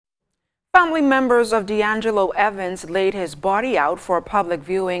Family members of D'Angelo Evans laid his body out for a public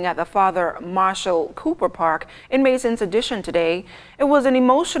viewing at the Father Marshall Cooper Park in Mason's Addition today. It was an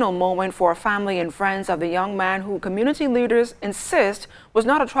emotional moment for family and friends of the young man who community leaders insist was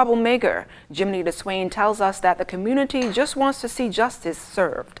not a troublemaker. Jiminy DeSwain tells us that the community just wants to see justice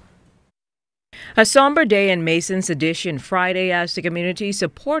served. A somber day in Mason's Addition Friday as the community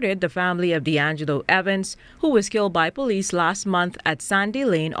supported the family of D'Angelo Evans, who was killed by police last month at Sandy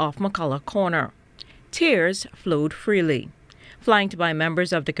Lane off McCullough Corner. Tears flowed freely. Flanked by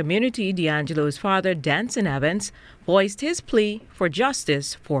members of the community, D'Angelo's father, Denson Evans, voiced his plea for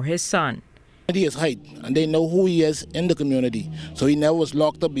justice for his son. He is hide, and they know who he is in the community. So he never was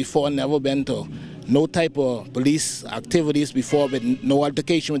locked up before, never been to no type of police activities before, with no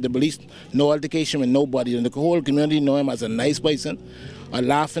altercation with the police, no altercation with nobody. And the whole community know him as a nice person, a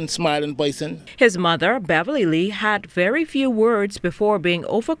laughing, smiling person. His mother, Beverly Lee, had very few words before being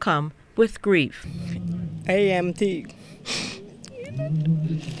overcome with grief.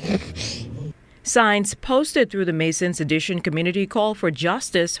 Signs posted through the Mason's Addition community call for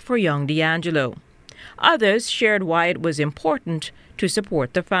justice for young D'Angelo. Others shared why it was important to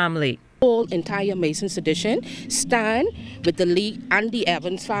support the family. The whole entire Mason's Addition stand with the Lee and the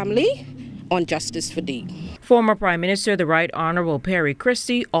Evans family on justice for Dee. Former Prime Minister, the Right Honorable Perry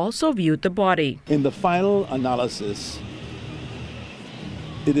Christie, also viewed the body. In the final analysis,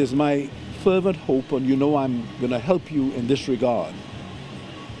 it is my fervent hope, and you know I'm going to help you in this regard,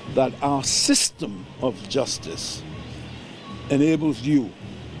 that our system of justice enables you,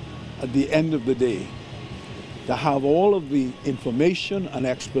 at the end of the day, to have all of the information and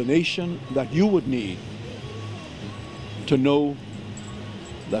explanation that you would need to know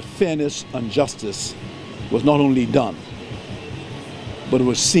that fairness and justice was not only done, but it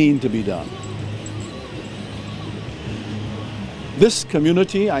was seen to be done. This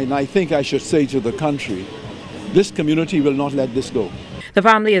community, and I think I should say to the country, this community will not let this go. The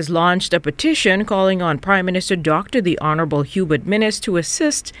family has launched a petition calling on Prime Minister Dr. the Honorable Hubert Minnis to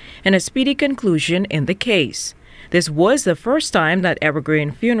assist in a speedy conclusion in the case. This was the first time that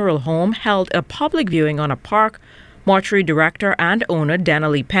Evergreen Funeral Home held a public viewing on a park. Mortuary director and owner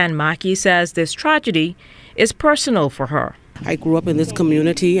Denali Penn Mackey says this tragedy is personal for her. I grew up in this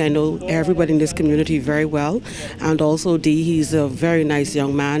community. I know everybody in this community very well. And also Dee, he's a very nice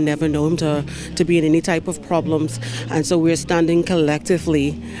young man. Never know him to be in any type of problems. And so we're standing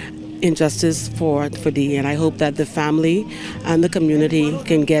collectively in justice for Dee. And I hope that the family and the community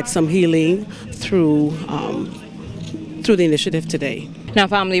can get some healing through the initiative today. Now,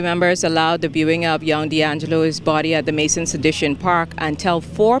 family members allowed the viewing of young D'Angelo's body at the Mason's Addition Park until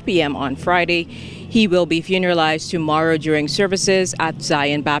 4 p.m. on Friday. He will be funeralized tomorrow during services at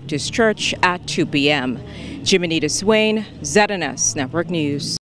Zion Baptist Church at 2 p.m. Jiminy DeSwain, ZNS Network News.